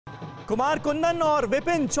कुमार कुंदन और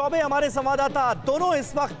विपिन चौबे हमारे संवाददाता दोनों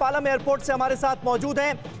इस वक्त पालम एयरपोर्ट से हमारे साथ मौजूद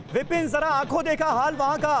हैं। विपिन, जरा आंखों देखा हाल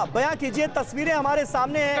वहां का बयां कीजिए। तस्वीरें हमारे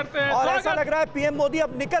सामने हैं और ऐसा लग रहा है पीएम मोदी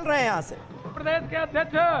अब निकल रहे हैं यहाँ से। प्रदेश के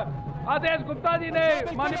अध्यक्ष आदेश गुप्ता जी ने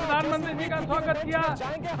माननीय प्रधानमंत्री जी का स्वागत किया।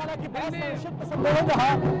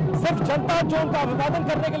 सिर्फ जनता जो उनका अभिवादन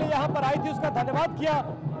करने के लिए यहाँ पर आई थी उसका धन्यवाद किया।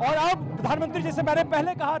 और अब प्रधानमंत्री जी से मैंने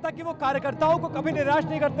पहले कहा था कि वो कार्यकर्ताओं को कभी निराश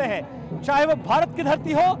नहीं करते हैं, चाहे वो भारत की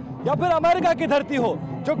धरती हो या फिर अमेरिका की धरती हो।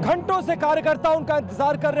 जो घंटों से कार्यकर्ता उनका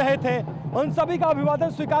इंतजार कर रहे थे, उन सभी का अभिवादन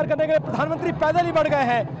स्वीकार करने के लिए प्रधानमंत्री पैदल ही बढ़ गए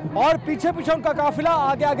हैं और पीछे पीछे उनका काफिला,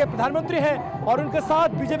 आगे आगे प्रधानमंत्री हैं और उनके साथ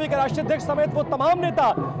बीजेपी के राष्ट्रीय अध्यक्ष समेत वो तमाम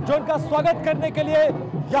नेता जो उनका स्वागत करने के लिए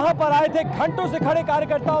यहाँ पर आए थे। घंटों से खड़े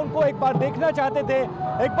कार्यकर्ता उनको एक बार देखना चाहते थे,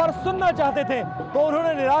 एक बार सुनना चाहते थे, तो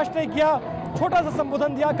उन्होंने निराश नहीं किया। छोटा सा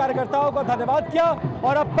संबोधन दिया, कार्यकर्ताओं का धन्यवाद किया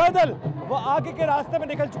और अब पैदल वो आगे के रास्ते में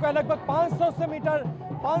निकल चुका है। लगभग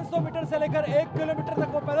 500 मीटर से लेकर 1 किलोमीटर तक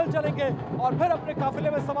वो पैदल चलेंगे और फिर अपने काफिले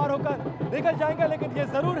में सवार होकर निकल जाएंगे। लेकिन ये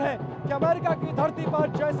जरूर है कि अमेरिका की धरती पर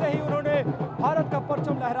जैसे ही उन्होंने भारत का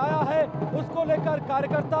परचम लहराया है, उसको लेकर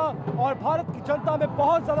कार्यकर्ता और भारत की जनता में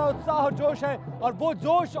बहुत ज्यादा उत्साह और जोश है। और वो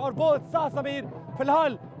जोश और वो उत्साह समीर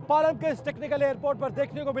फिलहाल पालम के इस टेक्निकल एयरपोर्ट पर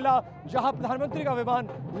देखने को मिला, जहां प्रधानमंत्री का विमान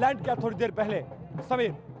लैंड किया थोड़ी देर पहले।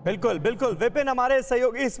 समीर। बिल्कुल बिल्कुल, विपिन हमारे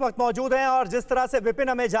सहयोगी इस वक्त मौजूद हैं और जिस तरह से विपिन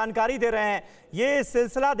हमें जानकारी दे रहे हैं, ये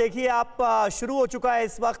सिलसिला देखिए आप शुरू हो चुका है।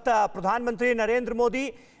 इस वक्त प्रधानमंत्री नरेंद्र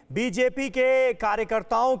मोदी बीजेपी के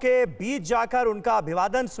कार्यकर्ताओं के बीच जाकर उनका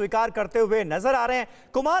अभिवादन स्वीकार करते हुए नजर आ रहे हैं।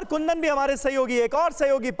 कुमार कुंदन भी हमारे सहयोगी, एक और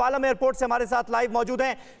सहयोगी पालम एयरपोर्ट से हमारे साथ लाइव मौजूद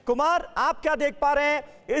हैं। कुमार, आप क्या देख पा रहे हैं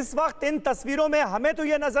इस वक्त इन तस्वीरों में? हमें तो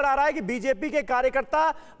यह नजर आ रहा है कि बीजेपी के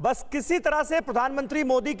कार्यकर्ता बस किसी तरह से प्रधानमंत्री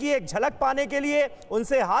मोदी की एक झलक पाने के लिए,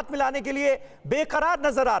 उनसे हाथ मिलाने के लिए बेकरार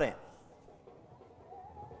नजर आ रहे हैं।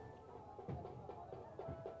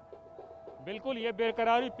 बिल्कुल, ये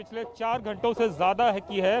बेकरारी पिछले 4 घंटों से ज़्यादा है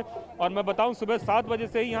की है और मैं बताऊं सुबह 7 बजे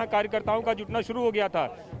से ही यहाँ कार्यकर्ताओं का जुटना शुरू हो गया था।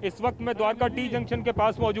 इस वक्त मैं द्वारका टी जंक्शन के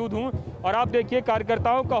पास मौजूद हूँ और आप देखिए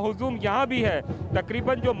कार्यकर्ताओं का हुजूम यहाँ भी है।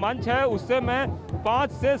 तकरीबन जो मंच है उससे मैं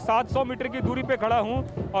 500 से 700 मीटर की दूरी पे खड़ा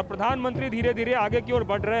हूँ और प्रधानमंत्री धीरे धीरे आगे की ओर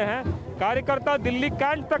बढ़ रहे हैं। कार्यकर्ता दिल्ली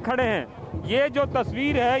कैंट तक खड़े हैं। ये जो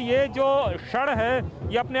तस्वीर है, ये जो क्षण है,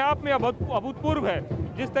 ये अपने आप में अभूतपूर्व है।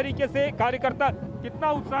 जिस तरीके से कार्यकर्ता, कितना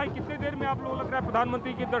उत्साह, कितनी देर में आप लोग लग रहा है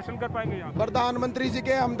प्रधानमंत्री के दर्शन कर पाएंगे यहाँ? प्रधानमंत्री जी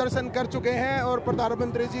के हम दर्शन कर चुके हैं और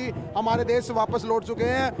प्रधानमंत्री जी हमारे देश से वापस लौट चुके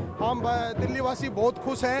हैं। हम दिल्ली वासी बहुत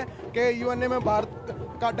खुश हैं कि यूएनए में भारत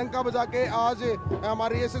का डंका बजा के आज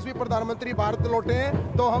हमारे यशस्वी प्रधानमंत्री भारत लौटे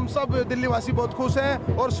हैं। तो हम सब दिल्ली वासी बहुत खुश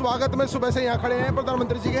हैं और स्वागत में सुबह से यहाँ खड़े हैं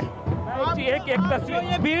प्रधानमंत्री जी के। एक तस्वीर,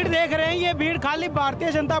 ये भीड़ देख रहे हैं, ये भीड़ खाली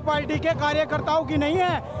भारतीय जनता पार्टी के कार्यकर्ताओं की नहीं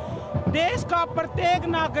है। देश का प्रत्येक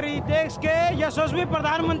नागरिक देश के यशस्वी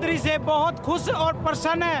प्रधानमंत्री से बहुत खुश और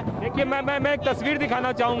प्रसन्न है। देखिए, मैं एक तस्वीर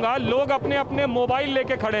दिखाना चाहूंगा। लोग अपने अपने मोबाइल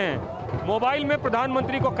लेके खड़े हैं, मोबाइल में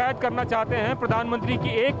प्रधानमंत्री को कैद करना चाहते हैं। प्रधानमंत्री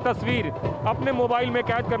की एक तस्वीर अपने मोबाइल में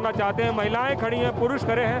कैद करना चाहते हैं। महिलाएं खड़ी हैं, पुरुष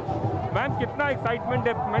खड़े हैं। मैम, कितना एक्साइटमेंट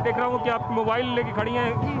है। मैं देख रहा हूँ कि आप मोबाइल लेके खड़ी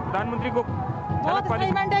हैं। प्रधानमंत्री को बहुत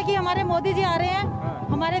एक्साइटमेंट है कि हमारे मोदी जी आ रहे हैं।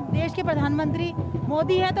 हमारे देश के प्रधानमंत्री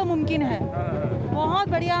मोदी है तो मुमकिन है। बहुत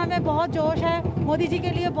बढ़िया, हमें बहुत जोश है मोदी जी के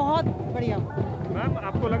लिए, बहुत बढ़िया। मैम,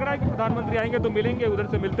 आपको लग रहा है कि प्रधानमंत्री आएंगे तो मिलेंगे? उधर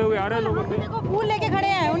से मिलते हुए आ रहे हैं लोगों से। देखो, फूल लेके खड़े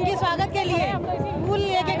हैं उनके स्वागत के लिए, फूल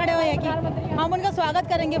लेके खड़े हुए हैं कि हम उनका स्वागत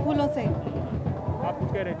करेंगे फूलों से। आप कुछ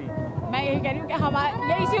कह रही थी? मैं यही कह रही हूँ कि हमारे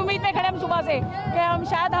ये इसी उम्मीद में खड़े हम सुबह से कि हम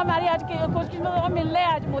शायद हमारी आज की खुशकिस्मत मिल रहे हैं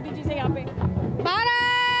आज मोदी जी से यहाँ पे।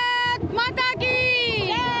 भारत माता की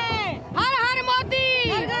हर हर मोदी,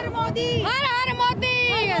 हर हर मोदी, हर हर मोदी,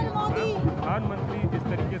 हर हर मोदी। प्रधानमंत्री जिस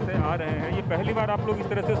तरीके से आ रहे हैं, ये पहली बार आप लोग इस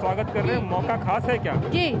तरह से स्वागत कर रहे हैं, मौका खास है क्या?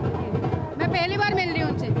 जी, मैं पहली बार मिल रही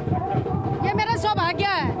हूँ उनसे, ये मेरा सौभाग्य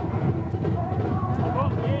है।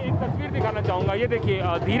 तो ये एक तस्वीर दिखाना चाहूँगा। ये देखिए,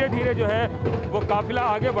 धीरे धीरे जो है वो काफिला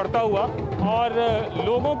आगे बढ़ता हुआ और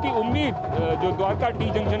लोगों की उम्मीद जो द्वारका टी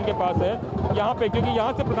जंक्शन के पास है यहाँ पे, क्योंकि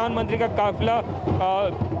यहाँ से प्रधानमंत्री का काफिला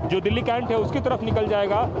जो दिल्ली कैंट है उसकी तरफ निकल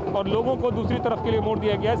जाएगा और लोगों को दूसरी तरफ के लिए मोड़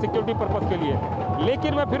दिया गया है सिक्योरिटी पर्पस के लिए।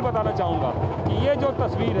 लेकिन मैं फिर बताना चाहूँगा कि ये जो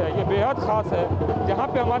तस्वीर है ये बेहद ख़ास है। जहाँ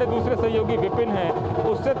पे हमारे दूसरे सहयोगी विपिन हैं,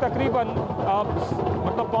 उससे तकरीबन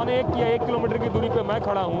मतलब 1.25 या 1 किलोमीटर की दूरी पे मैं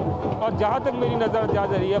खड़ा हूँ और जहाँ तक मेरी नज़र जा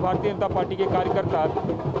रही है, भारतीय जनता पार्टी के कार्यकर्ता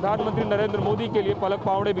प्रधानमंत्री नरेंद्र मोदी के लिए पलक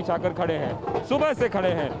पावड़े बिछाकर खड़े हैं। सुबह से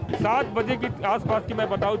खड़े हैं। 7 बजे की आसपास की मैं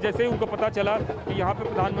बताऊँ, जैसे ही उनको पता चला कि यहाँ पे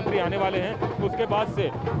प्रधानमंत्री आने वाले हैं, उसके बाद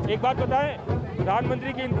से एक बात बताएं,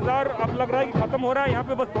 प्रधानमंत्री के इंतजार अब लग रहा है कि खत्म हो रहा है, यहाँ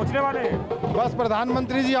पे बस पहुँचने वाले हैं। बस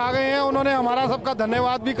प्रधानमंत्री जी आ गए हैं, उन्होंने हमारा सबका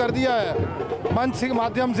धन्यवाद भी कर दिया है मंच के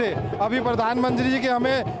माध्यम से अभी प्रधानमंत्री जी के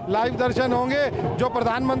हमें लाइव दर्शन होंगे। जो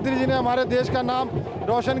प्रधानमंत्री जी ने हमारे देश का नाम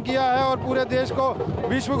रोशन किया है और पूरे देश को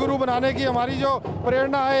विश्व गुरु बनाने की हमारी जो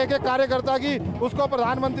प्रेरणा है एक एक कार्यकर्ता की, उसको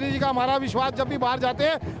प्रधानमंत्री जी का हमारा विश्वास जब भी बाहर जाते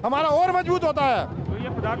हैं हमारा और मजबूत होता है। तो ये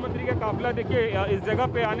प्रधानमंत्री का काफिला देखिए इस जगह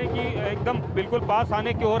पे आने की एकदम बिल्कुल पास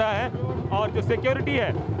आने की हो रहा है, और जो सिक्योरिटी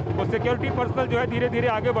है वो सिक्योरिटी पर्सनल जो है धीरे धीरे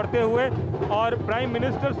आगे बढ़ते हुए, और प्राइम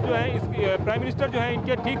मिनिस्टर जो है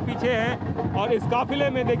इनके ठीक पीछे हैं। और इस काफिले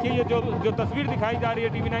में देखिए ये जो तस्वीर दिखाई जा रही है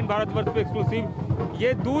टीवी 9 भारतवर्ष पे एक्सक्लूसिव,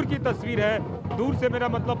 ये दूर की तस्वीर है। दूर से मेरा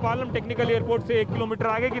मतलब पालम टेक्निकल एयरपोर्ट से 1 किलोमीटर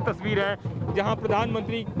आगे की तस्वीर है, जहां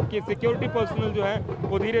प्रधानमंत्री के सिक्योरिटी पर्सनल जो है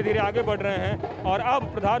वो धीरे धीरे आगे बढ़ रहे हैं और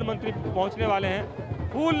अब प्रधानमंत्री पहुंचने वाले हैं।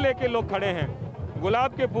 फूल लेके लोग खड़े हैं,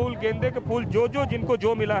 गुलाब के फूल, गेंदे के फूल, जिनको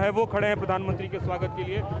जो मिला है वो खड़े हैं प्रधानमंत्री के स्वागत के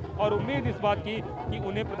लिए, और उम्मीद इस बात की कि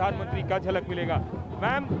उन्हें प्रधानमंत्री का झलक मिलेगा।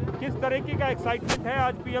 मैम, किस तरीके का एक्साइटमेंट है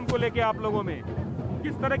आज पीएम को लेके आप लोगों में?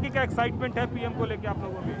 किस तरह का एक्साइटमेंट है पीएम को लेके आप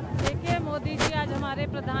लोगों में? देखिए, मोदी जी आज हमारे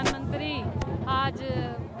प्रधानमंत्री आज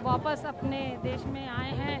वापस अपने देश में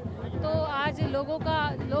आए हैं, तो आज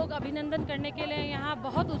लोग अभिनंदन करने के लिए यहाँ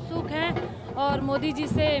बहुत उत्सुक हैं और मोदी जी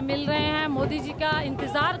से मिल रहे हैं। मोदी जी का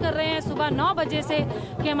इंतज़ार कर रहे हैं सुबह 9 बजे से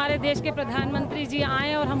कि हमारे देश के प्रधानमंत्री जी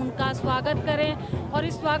आएँ और हम उनका स्वागत करें। और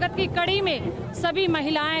इस स्वागत की कड़ी में सभी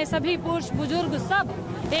महिलाएं, सभी पुरुष, बुजुर्ग सब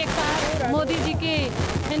एक साथ मोदी जी के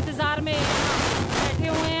इंतज़ार में बैठे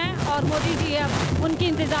हुए हैं और मोदी जी अब उनकी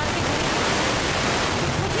इंतज़ार के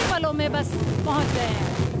कुछ ही पलों में बस पहुंच गए हैं।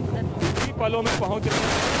 कुछ ही पलों में पहुंच रहे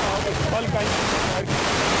हैं और इस पल का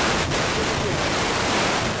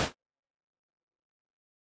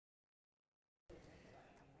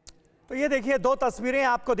तो ये देखिए 2 तस्वीरें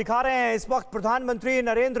आपको दिखा रहे हैं। इस वक्त प्रधानमंत्री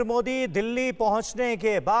नरेंद्र मोदी दिल्ली पहुंचने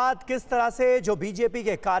के बाद किस तरह से जो बीजेपी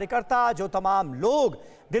के कार्यकर्ता, जो तमाम लोग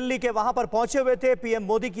दिल्ली के वहां पर पहुंचे हुए थे पीएम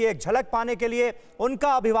मोदी की एक झलक पाने के लिए,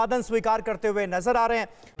 उनका अभिवादन स्वीकार करते हुए नजर आ रहे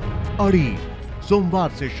हैं। अड़ी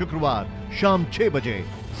सोमवार से शुक्रवार शाम 6 बजे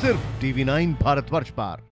सिर्फ टीवी 9 भारतवर्ष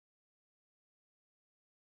पर।